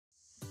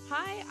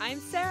Hi, I'm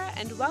Sarah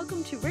and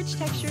welcome to Rich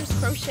Textures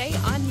Crochet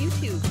on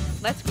YouTube.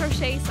 Let's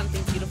crochet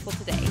something beautiful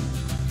today.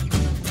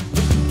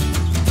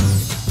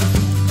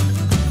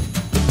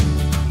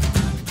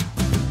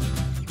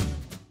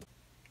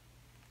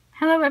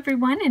 Hello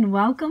everyone and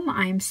welcome.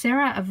 I'm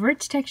Sarah of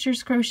Rich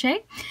Textures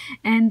Crochet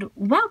and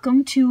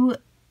welcome to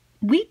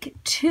week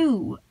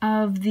 2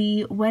 of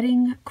the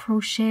wedding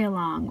crochet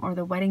along or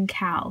the wedding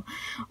cal.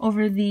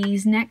 Over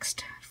these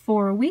next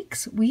 4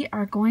 weeks we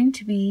are going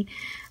to be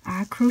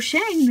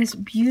crocheting this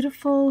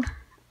beautiful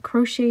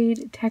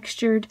crocheted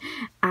textured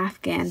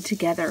afghan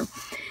together,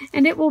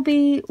 and it will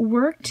be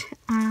worked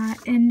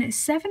in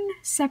 7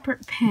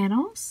 separate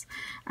panels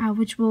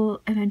which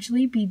will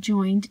eventually be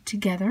joined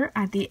together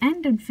at the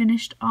end and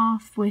finished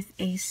off with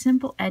a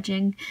simple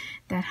edging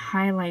that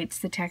highlights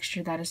the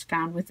texture that is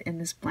found within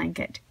this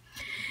blanket.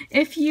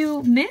 If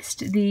you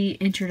missed the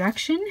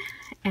introduction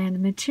and the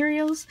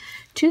materials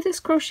to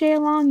this crochet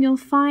along, you'll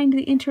find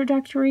the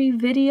introductory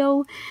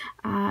video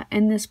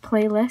in this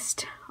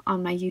playlist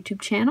on my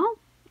YouTube channel.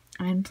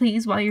 And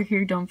please, while you're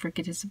here, don't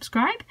forget to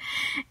subscribe.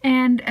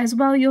 And as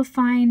well, you'll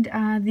find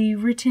the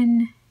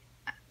written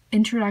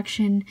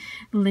introduction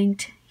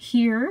linked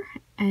here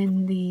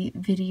in the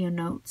video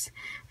notes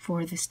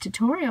for this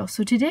tutorial.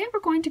 So today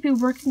we're going to be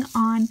working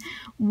on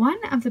one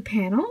of the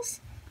panels,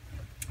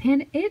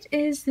 and it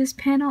is this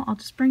panel. I'll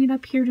just bring it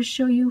up here to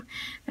show you,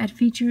 that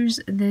features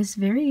this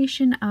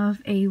variation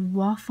of a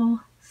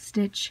waffle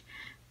stitch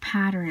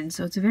pattern.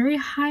 So it's a very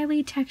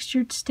highly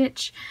textured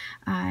stitch.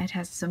 It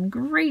has some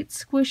great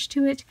squish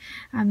to it,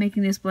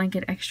 making this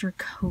blanket extra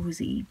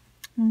cozy.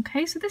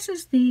 Okay, so this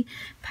is the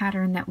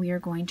pattern that we are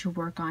going to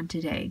work on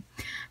today.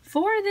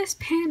 For this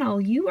panel,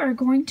 you are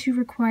going to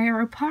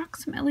require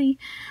approximately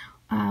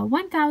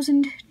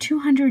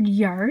 1,200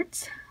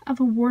 yards of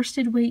a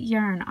worsted weight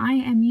yarn. I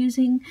am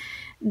using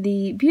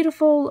the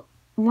beautiful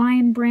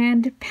Lion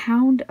brand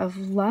Pound of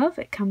Love.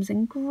 It comes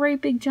in great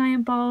big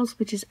giant balls,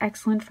 which is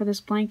excellent for this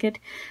blanket.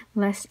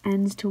 Less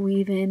ends to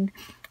weave in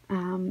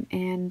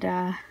and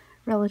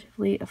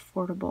relatively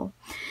affordable.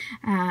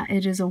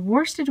 It is a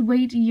worsted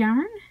weight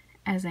yarn,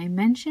 as I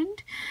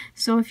mentioned.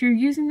 So if you're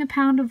using the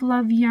Pound of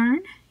Love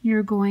yarn,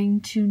 you're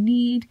going to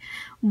need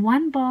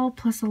 1 ball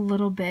plus a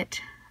little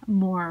bit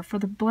more. For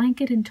the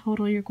blanket in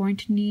total, you're going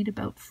to need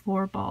about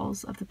 4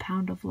 balls of the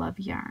Pound of Love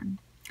yarn.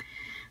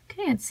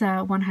 Okay, it's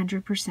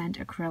 100%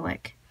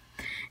 acrylic.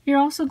 You're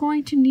also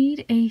going to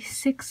need a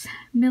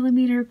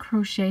 6mm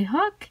crochet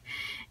hook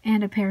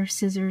and a pair of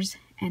scissors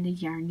and a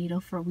yarn needle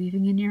for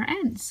weaving in your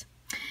ends.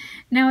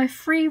 Now, a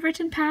free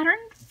written pattern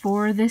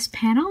for this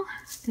panel,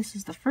 this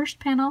is the first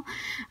panel,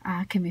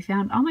 can be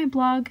found on my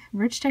blog,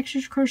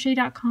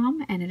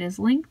 richtexturescrochet.com, and it is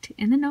linked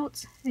in the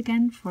notes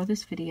again for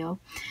this video.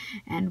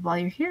 And while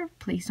you're here,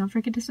 please don't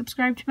forget to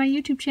subscribe to my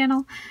YouTube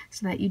channel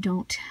so that you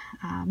don't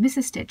miss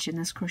a stitch in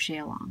this crochet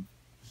along.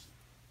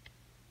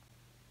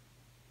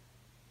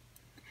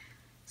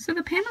 So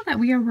the panel that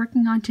we are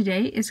working on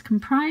today is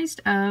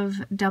comprised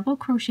of double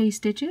crochet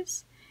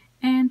stitches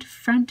and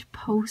front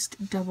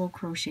post double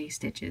crochet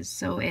stitches.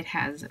 So it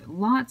has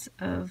lots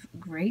of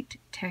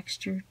great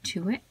texture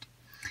to it.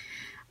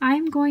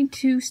 I'm going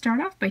to start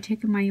off by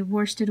taking my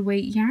worsted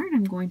weight yarn.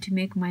 I'm going to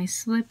make my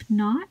slip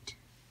knot,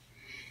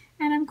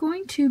 and I'm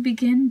going to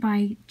begin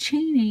by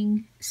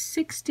chaining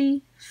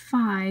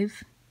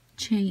 65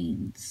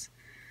 chains.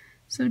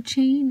 So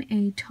chain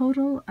a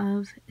total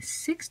of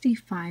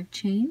 65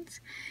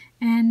 chains,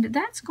 and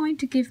that's going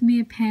to give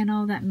me a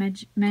panel that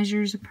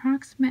measures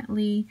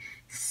approximately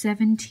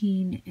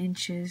 17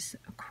 inches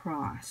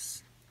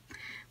across.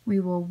 We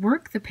will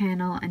work the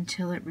panel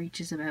until it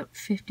reaches about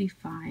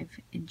 55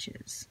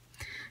 inches.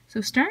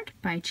 So start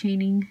by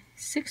chaining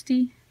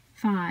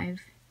 65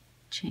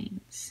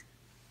 chains.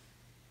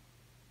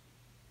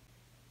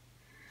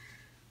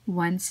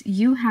 Once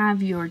you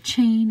have your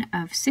chain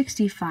of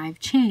 65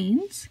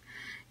 chains,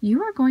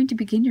 you are going to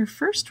begin your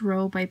first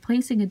row by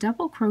placing a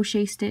double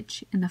crochet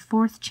stitch in the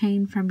 4th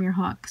chain from your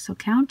hook. So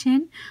count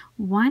in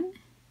 1,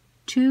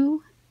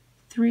 2,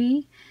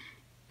 3,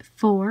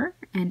 4,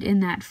 and in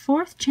that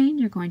 4th chain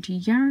you're going to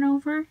yarn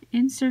over,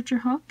 insert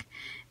your hook,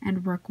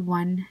 and work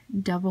 1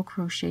 double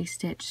crochet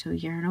stitch. So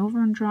yarn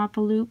over and drop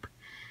a loop,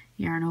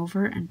 yarn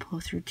over and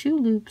pull through 2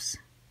 loops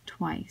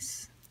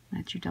twice.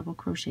 That's your double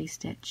crochet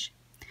stitch.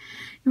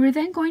 You are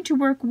then going to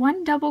work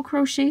 1 double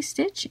crochet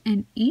stitch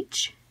in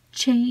each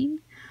chain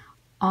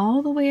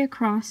all the way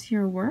across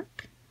your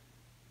work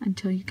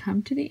until you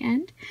come to the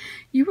end.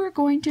 You are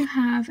going to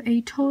have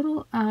a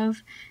total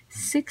of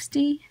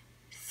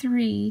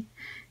 63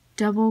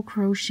 double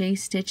crochet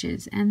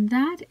stitches, and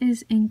that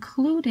is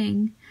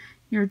including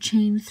your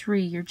chain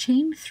 3. Your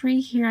chain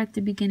 3 here at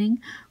the beginning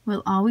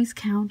will always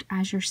count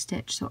as your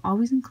stitch, so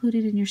always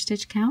included in your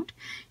stitch count.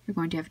 You're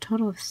going to have a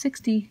total of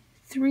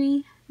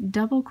 63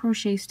 double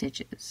crochet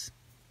stitches.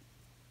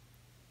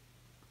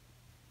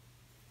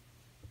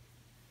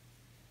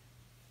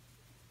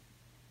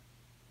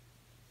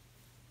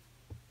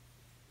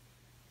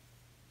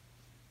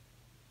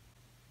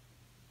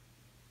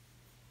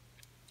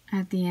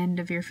 at the end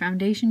of your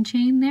foundation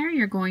chain there,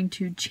 you're going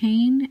to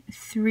chain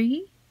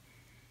 3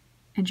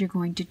 and you're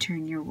going to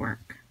turn your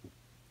work.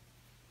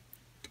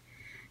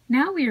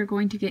 Now we are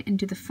going to get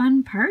into the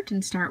fun part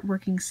and start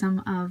working some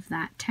of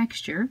that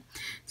texture.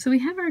 So we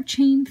have our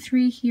chain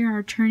 3 here,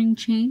 our turning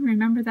chain.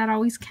 Remember that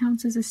always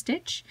counts as a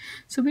stitch.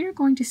 So we are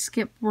going to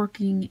skip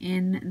working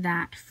in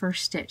that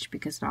first stitch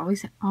because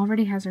it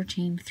already has our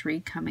chain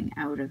 3 coming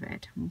out of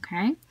it.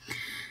 Okay.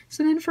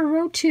 So then for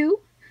row 2,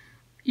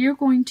 you're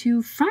going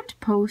to front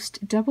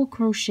post double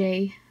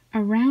crochet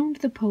around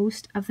the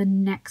post of the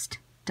next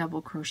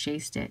double crochet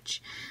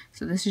stitch.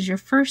 So this is your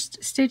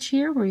first stitch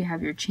here where you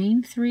have your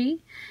chain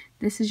 3.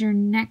 This is your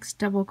next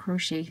double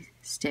crochet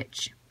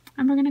stitch,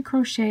 and we're going to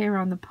crochet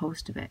around the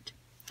post of it.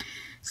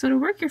 So to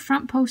work your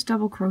front post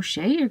double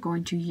crochet, you're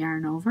going to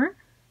yarn over.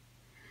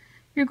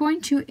 You're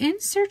going to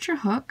insert your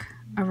hook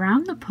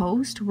around the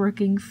post,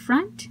 working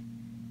front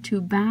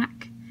to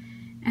back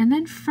and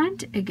then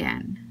front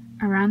again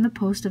around the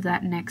post of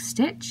that next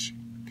stitch.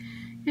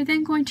 You're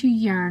then going to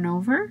yarn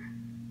over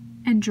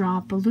and draw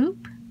up a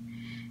loop,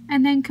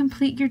 and then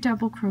complete your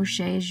double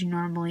crochet as you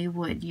normally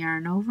would.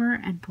 Yarn over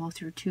and pull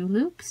through 2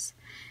 loops,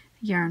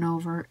 yarn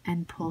over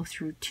and pull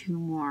through 2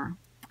 more.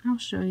 I'll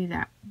show you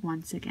that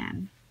once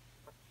again.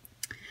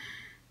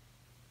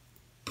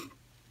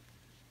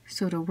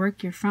 So to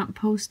work your front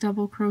post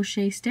double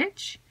crochet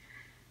stitch,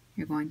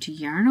 you're going to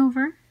yarn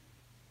over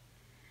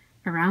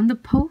around the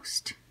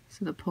post.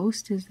 So the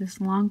post is this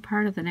long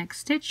part of the next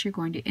stitch. You're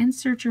going to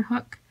insert your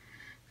hook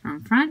from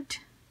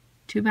front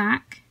to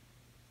back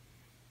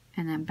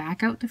and then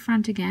back out the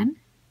front again.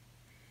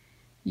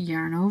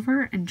 Yarn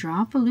over and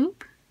draw up a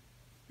loop.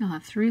 You'll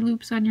have 3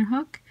 loops on your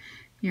hook.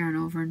 Yarn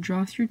over and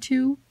draw through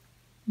 2.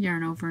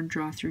 Yarn over and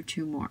draw through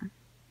 2 more.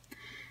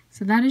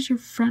 So that is your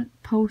front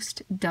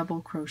post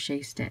double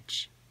crochet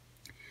stitch.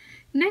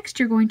 Next,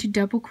 you're going to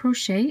double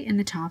crochet in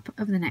the top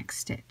of the next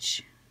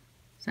stitch.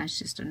 So that's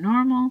just a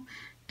normal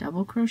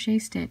double crochet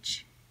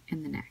stitch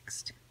in the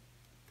next.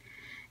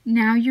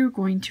 Now you're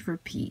going to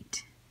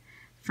repeat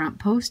front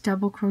post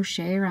double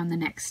crochet around the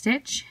next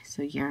stitch.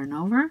 So yarn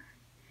over,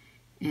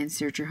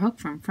 insert your hook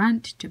from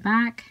front to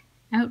back,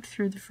 out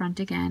through the front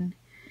again,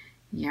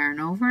 yarn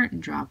over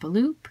and drop a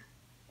loop,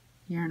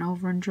 yarn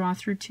over and draw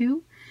through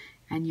 2,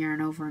 and yarn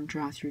over and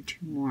draw through 2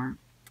 more.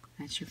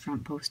 That's your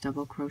front post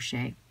double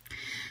crochet.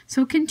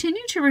 So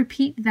continue to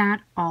repeat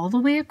that all the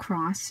way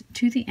across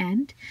to the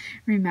end.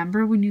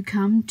 Remember, when you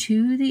come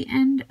to the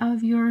end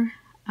of your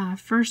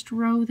first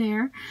row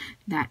there,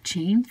 that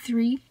chain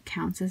 3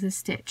 counts as a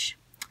stitch.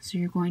 So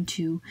you're going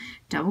to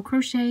double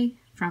crochet,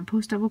 front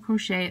post double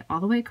crochet all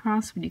the way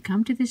across. When you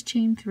come to this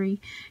chain 3,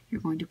 you're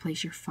going to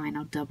place your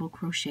final double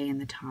crochet in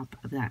the top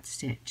of that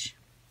stitch.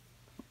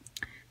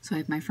 So I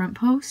have my front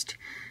post.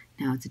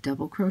 Now it's a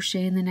double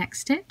crochet in the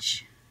next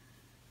stitch,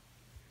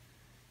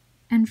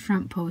 and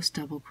front post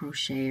double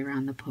crochet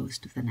around the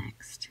post of the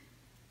next.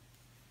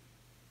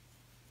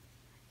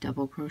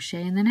 Double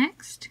crochet in the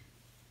next,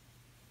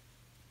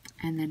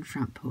 and then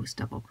front post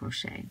double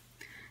crochet.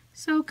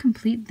 So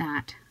complete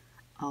that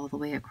all the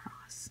way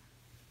across.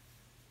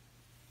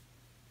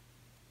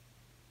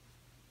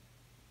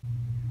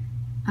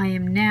 I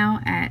am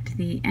now at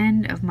the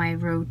end of my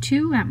row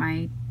 2 at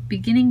my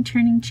beginning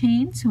turning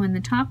chain. So in the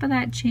top of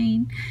that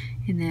chain,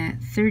 in the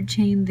 3rd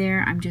chain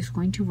there, I'm just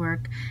going to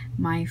work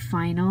my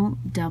final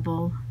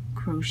double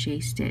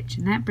crochet stitch,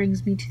 and that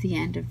brings me to the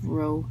end of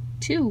row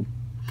 2.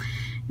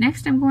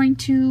 Next, I'm going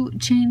to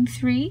chain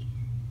 3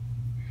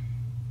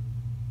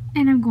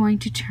 and I'm going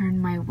to turn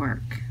my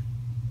work.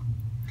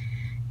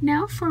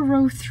 Now for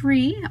row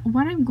 3,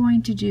 what I'm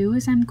going to do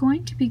is I'm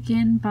going to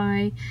begin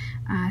by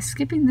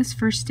skipping this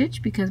first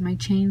stitch because my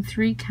chain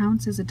 3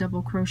 counts as a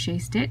double crochet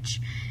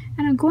stitch,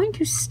 and I'm going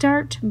to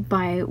start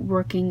by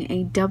working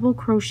a double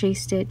crochet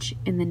stitch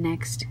in the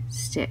next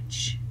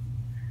stitch.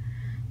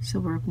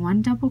 So work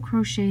 1 double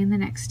crochet in the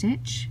next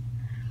stitch,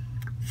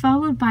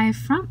 followed by a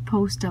front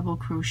post double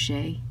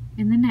crochet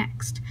in the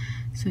next.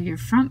 So your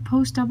front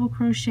post double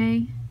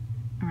crochet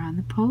around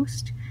the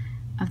post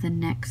of the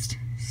next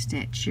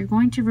stitch. You're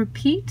going to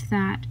repeat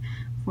that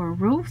for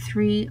row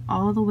 3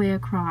 all the way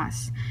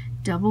across.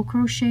 Double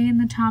crochet in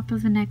the top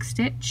of the next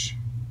stitch,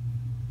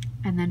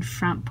 and then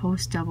front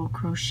post double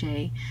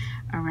crochet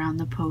around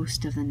the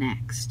post of the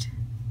next.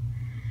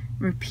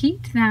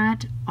 Repeat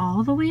that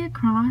all the way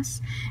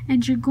across,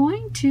 and you're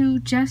going to,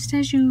 just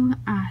as you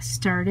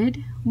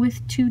started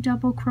with 2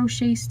 double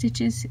crochet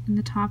stitches in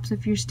the tops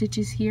of your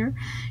stitches here,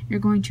 you're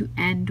going to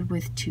end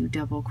with 2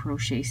 double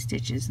crochet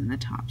stitches in the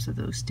tops of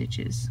those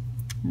stitches.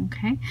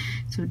 Okay,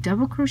 so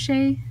double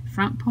crochet,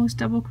 front post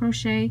double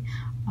crochet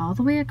all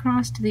the way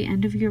across to the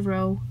end of your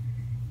row.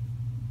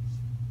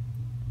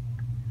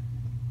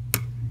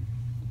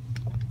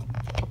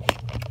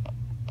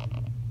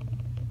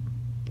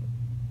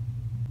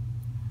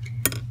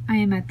 I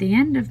am at the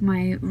end of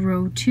my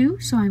row 2,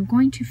 so I'm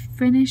going to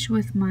finish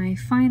with my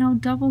final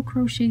double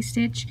crochet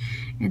stitch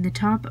in the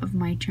top of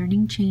my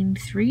turning chain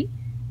 3,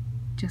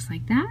 just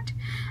like that.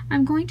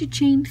 I'm going to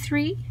chain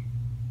 3,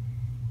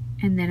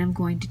 and then I'm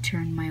going to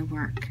turn my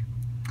work.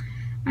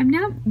 I'm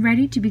now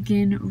ready to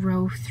begin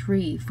row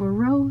 3. For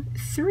row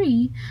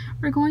 3,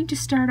 we're going to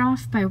start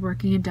off by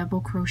working a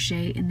double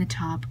crochet in the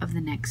top of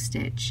the next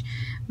stitch.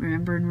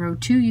 Remember in row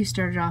 2 you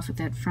started off with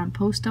that front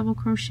post double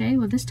crochet?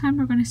 Well, this time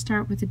we're going to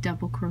start with a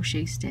double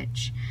crochet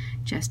stitch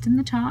just in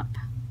the top,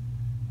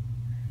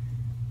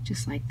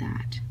 just like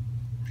that.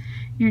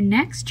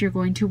 You're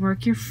going to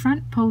work your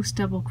front post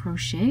double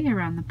crochet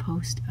around the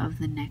post of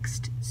the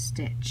next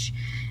stitch,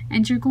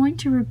 and you're going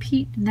to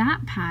repeat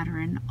that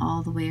pattern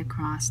all the way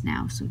across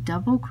now. So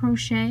double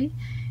crochet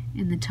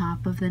in the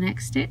top of the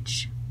next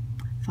stitch,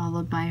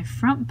 followed by a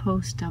front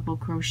post double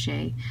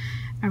crochet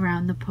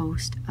around the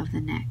post of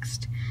the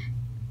next.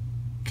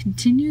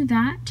 Continue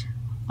that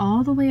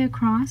all the way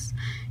across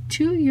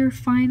to your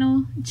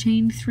final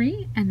chain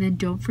 3, and then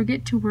don't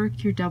forget to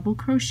work your double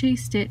crochet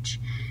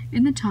stitch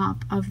in the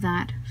top of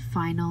that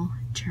final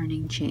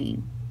turning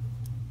chain.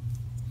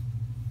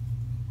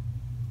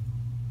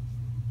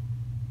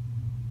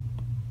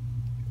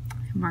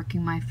 I'm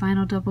marking my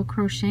final double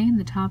crochet in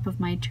the top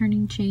of my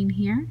turning chain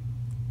here,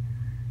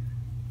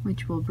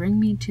 which will bring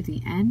me to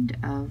the end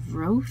of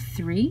row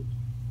 3.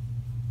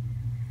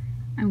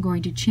 I'm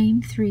going to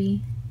chain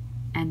 3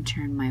 and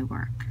turn my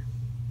work.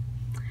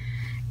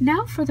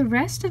 Now for the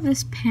rest of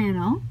this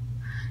panel,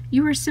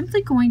 you are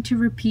simply going to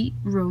repeat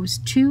rows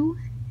 2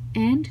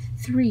 and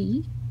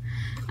 3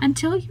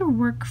 until your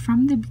work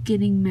from the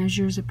beginning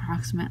measures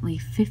approximately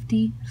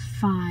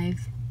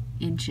 55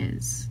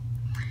 inches.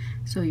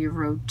 So your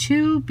row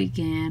 2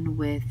 began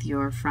with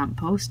your front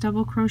post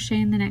double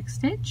crochet in the next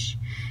stitch,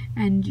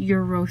 and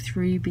your row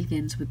 3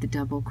 begins with the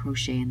double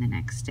crochet in the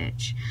next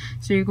stitch.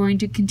 So you're going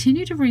to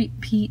continue to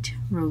repeat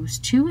rows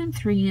 2 and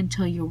 3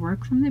 until your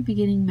work from the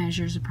beginning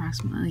measures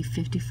approximately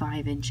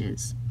 55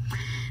 inches.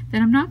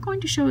 Then I'm not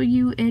going to show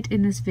you it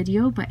in this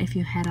video, but if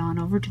you head on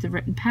over to the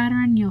written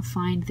pattern, you'll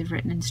find the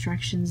written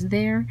instructions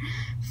there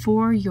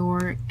for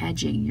your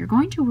edging. You're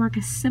going to work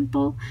a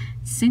simple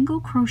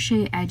single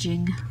crochet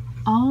edging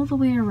all the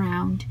way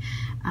around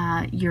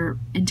your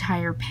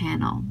entire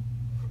panel.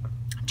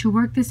 To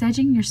work this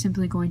edging, you're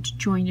simply going to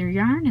join your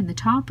yarn in the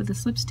top of the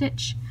slip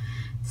stitch,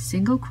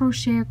 single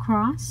crochet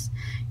across.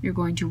 You're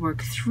going to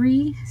work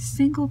 3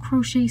 single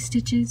crochet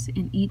stitches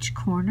in each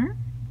corner.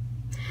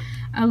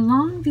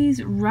 Along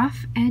these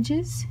rough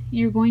edges,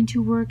 you're going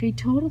to work a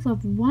total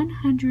of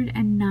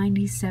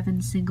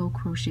 197 single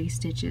crochet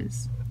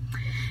stitches.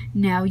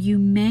 Now you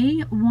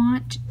may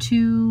want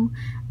to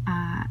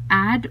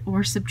add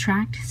or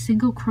subtract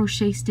single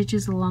crochet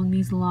stitches along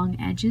these long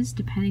edges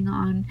depending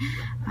on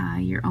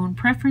your own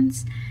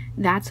preference.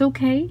 That's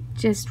okay.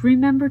 Just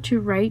remember to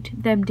write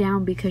them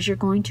down because you're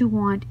going to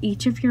want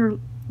each of your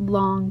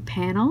long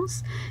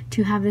panels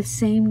to have the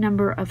same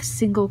number of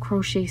single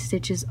crochet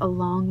stitches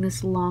along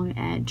this long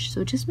edge.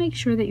 So just make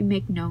sure that you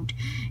make note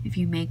if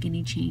you make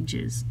any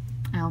changes.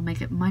 It'll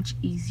make it much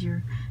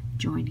easier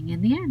joining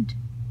in the end.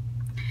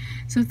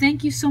 So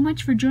thank you so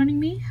much for joining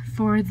me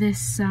for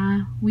this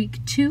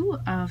week 2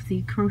 of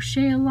the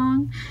crochet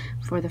along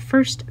for the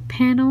first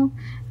panel.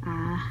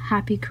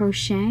 Happy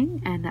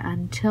crocheting, and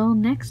until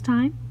next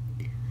time,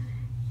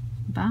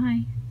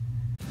 bye.